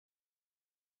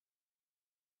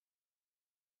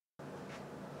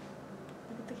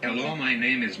Hello, my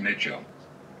name is Mitchell.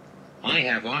 I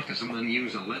have autism and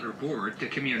use a letterboard to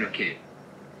communicate.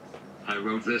 I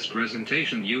wrote this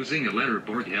presentation using a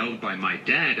letterboard held by my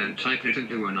dad and typed it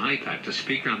into an iPad to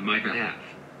speak on my behalf.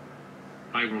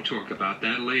 I will talk about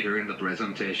that later in the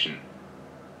presentation.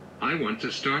 I want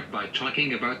to start by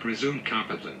talking about presumed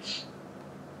competence.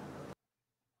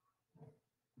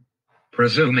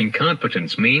 Presuming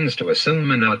competence means to assume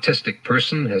an autistic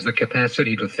person has the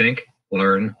capacity to think,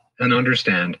 learn, and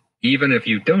understand, even if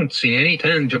you don't see any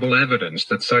tangible evidence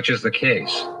that such is the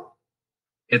case.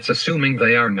 It's assuming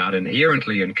they are not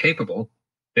inherently incapable,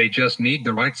 they just need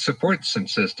the right supports and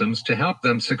systems to help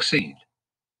them succeed.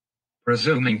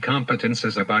 Presuming competence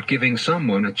is about giving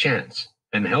someone a chance,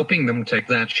 and helping them take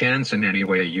that chance in any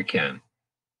way you can.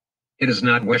 It is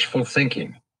not wishful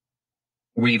thinking.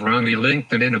 We've wrongly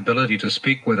linked an inability to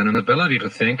speak with an inability to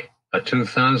think. A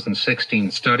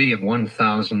 2016 study of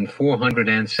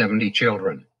 1,470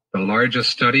 children, the largest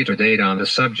study to date on the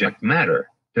subject matter,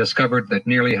 discovered that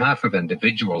nearly half of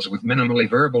individuals with minimally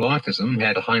verbal autism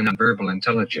had high nonverbal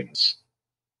intelligence.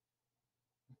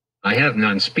 I have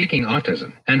non-speaking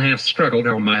autism and have struggled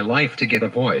all my life to get a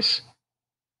voice.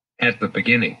 At the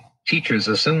beginning, teachers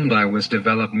assumed I was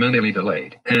developmentally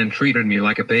delayed and treated me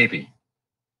like a baby.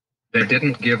 They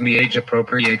didn't give me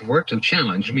age-appropriate work to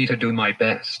challenge me to do my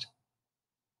best.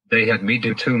 They had me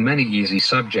do too many easy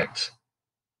subjects.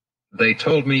 They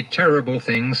told me terrible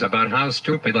things about how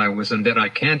stupid I was and that I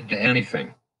can't do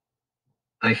anything.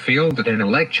 I feel that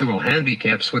intellectual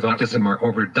handicaps with autism are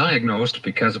overdiagnosed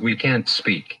because we can't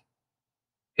speak.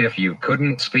 If you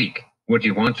couldn't speak, would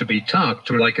you want to be talked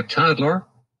to like a toddler?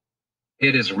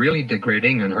 It is really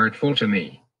degrading and hurtful to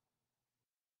me.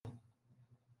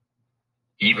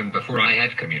 Even before I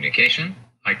had communication,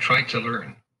 I tried to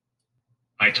learn.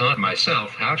 I taught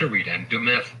myself how to read and do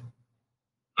math.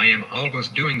 I am always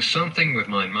doing something with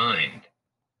my mind.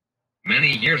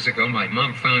 Many years ago, my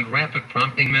mom found rapid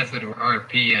prompting method, or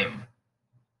RPM.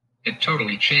 It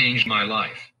totally changed my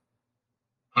life.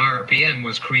 RPM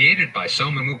was created by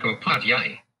Soma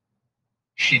Mukhopadhyay.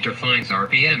 She defines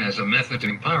RPM as a method to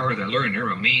empower the learner,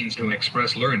 a means to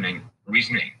express learning,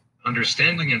 reasoning,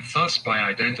 understanding, and thoughts by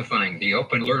identifying the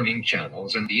open learning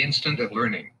channels and the instant of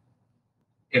learning.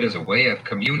 It is a way of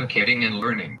communicating and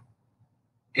learning.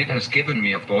 It has given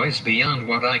me a voice beyond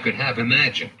what I could have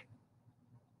imagined.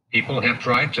 People have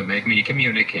tried to make me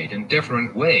communicate in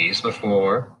different ways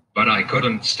before, but I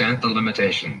couldn't stand the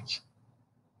limitations.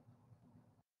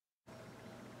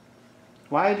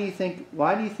 Why do you think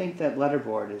that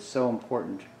letterboard is so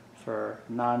important for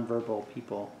nonverbal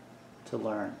people to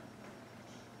learn?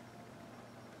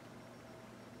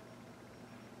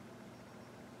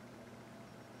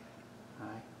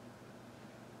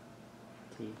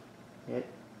 It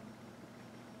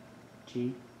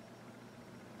G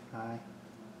I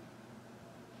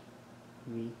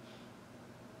V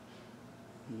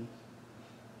E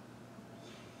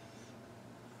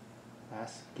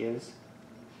S gives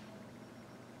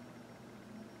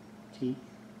T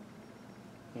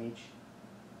H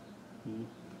E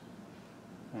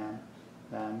N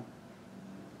them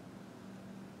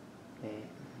A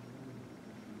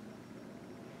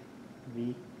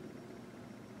V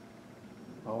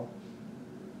O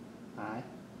I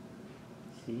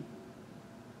C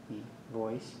E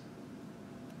voice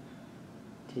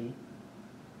T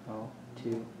O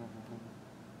 2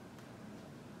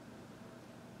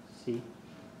 C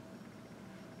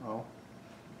O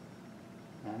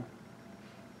M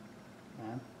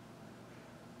M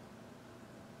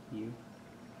U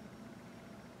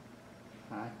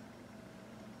I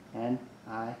N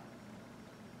I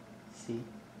C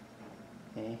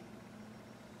A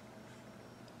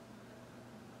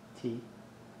T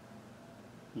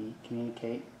E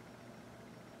communicate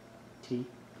T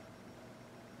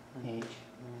H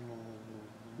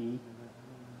E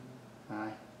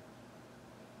I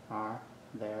R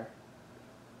there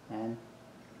N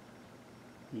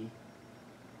E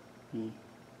E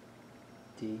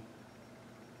D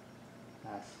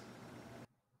S.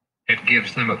 It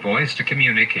gives them a voice to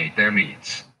communicate their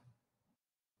needs.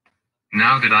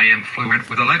 Now that I am fluent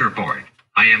with a letterboard,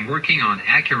 I am working on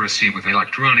accuracy with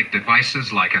electronic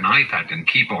devices like an iPad and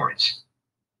keyboards.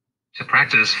 To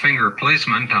practice finger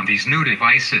placement on these new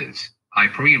devices, I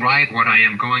pre-write what I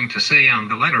am going to say on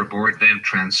the letterboard, then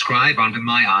transcribe onto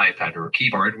my iPad or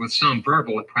keyboard with some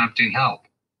verbal prompting help.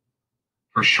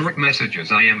 For short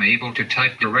messages, I am able to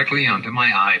type directly onto my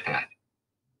iPad.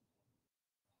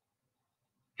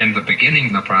 In the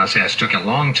beginning, the process took a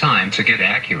long time to get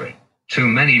accurate. Too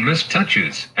many missed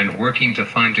touches, and working to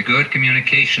find a good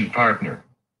communication partner.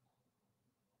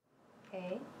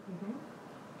 Okay.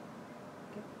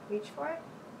 reach for it.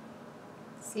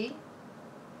 C.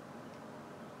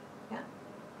 Yeah.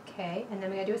 K. And then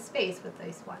we're going to do a space with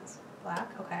these ones.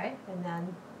 Black. Okay. And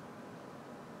then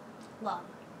love.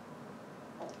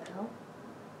 L.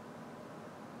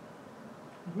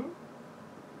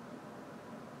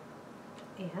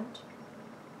 And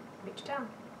reach down.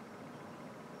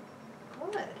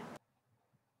 Good.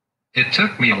 It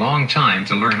took me a long time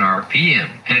to learn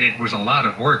RPM, and it was a lot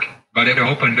of work, but it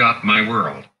opened up my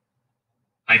world.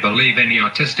 I believe any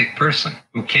autistic person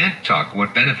who can't talk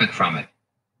would benefit from it.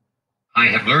 I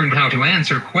have learned how to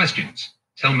answer questions,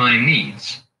 tell my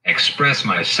needs, express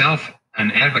myself,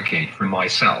 and advocate for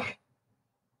myself.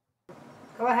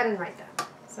 Go ahead and write that.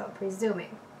 So,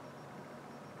 presuming.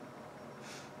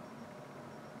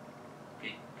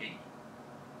 P.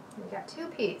 We got 2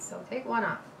 P's, so take one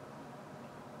off.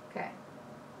 Okay.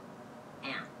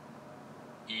 R.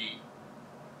 E.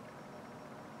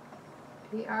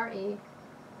 P-R-E.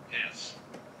 S.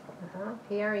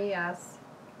 P-R-E-S.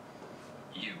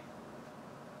 U.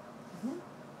 M.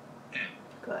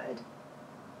 Good.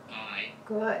 I.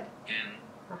 Good. N.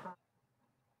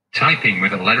 Typing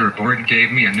with a letterboard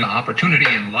gave me a new opportunity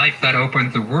in life that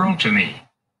opened the world to me.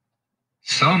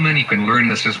 So many can learn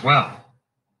this as well.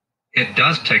 It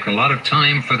does take a lot of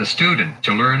time for the student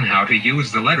to learn how to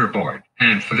use the letterboard,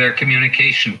 and for their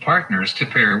communication partners to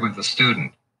pair with the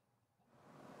student.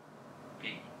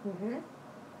 P.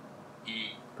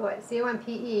 E. Good.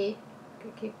 C-O-M-P-E.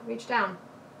 Keep, reach down.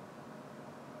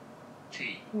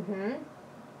 T.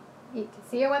 E.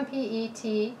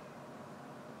 C-O-M-P-E-T.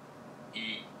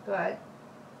 E. Good.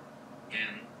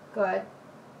 N. Good.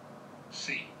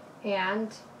 C.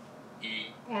 And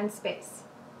E. Space.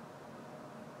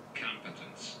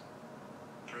 Competence.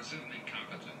 Presuming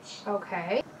competence.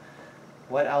 Okay.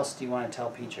 What else do you want to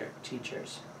tell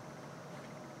teachers?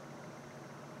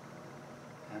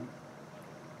 M.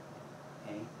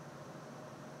 A.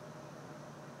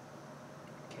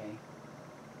 K.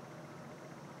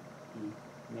 E.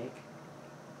 Make.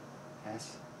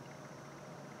 S.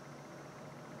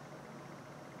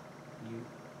 U.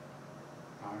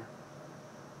 R.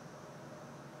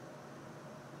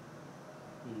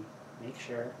 E. Make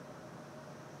sure.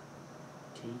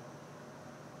 T.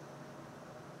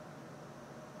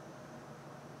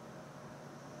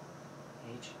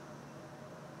 H.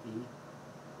 E.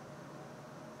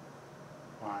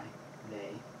 Y.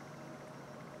 They.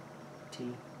 T.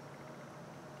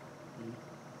 E.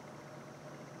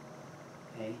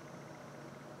 A.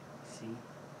 C.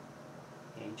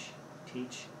 H.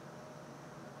 Teach.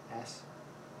 S.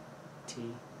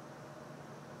 T.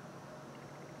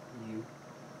 U.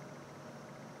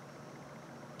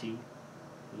 D.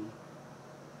 E.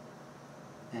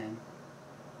 N.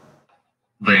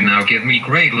 They now give me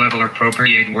grade-level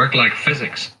appropriate work like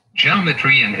physics,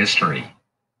 geometry, and history.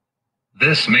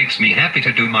 This makes me happy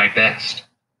to do my best.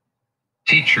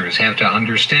 Teachers have to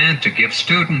understand to give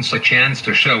students a chance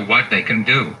to show what they can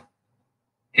do.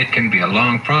 It can be a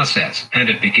long process, and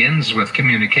it begins with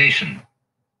communication.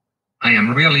 I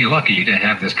am really lucky to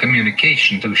have this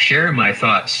communication to share my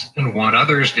thoughts and want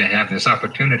others to have this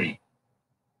opportunity.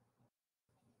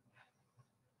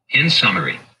 In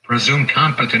summary, presume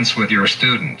competence with your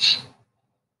students.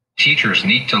 Teachers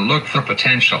need to look for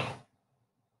potential.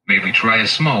 Maybe try a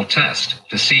small test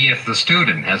to see if the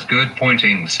student has good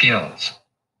pointing skills.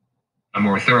 A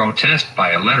more thorough test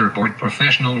by a letterboard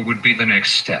professional would be the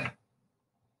next step.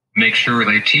 Make sure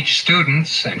they teach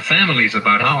students and families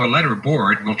about how a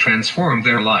letterboard will transform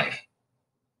their life.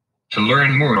 To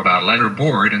learn more about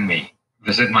Letterboard and me,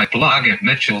 visit my blog at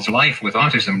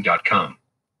mitchellslifewithautism.com.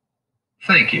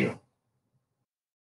 Thank you.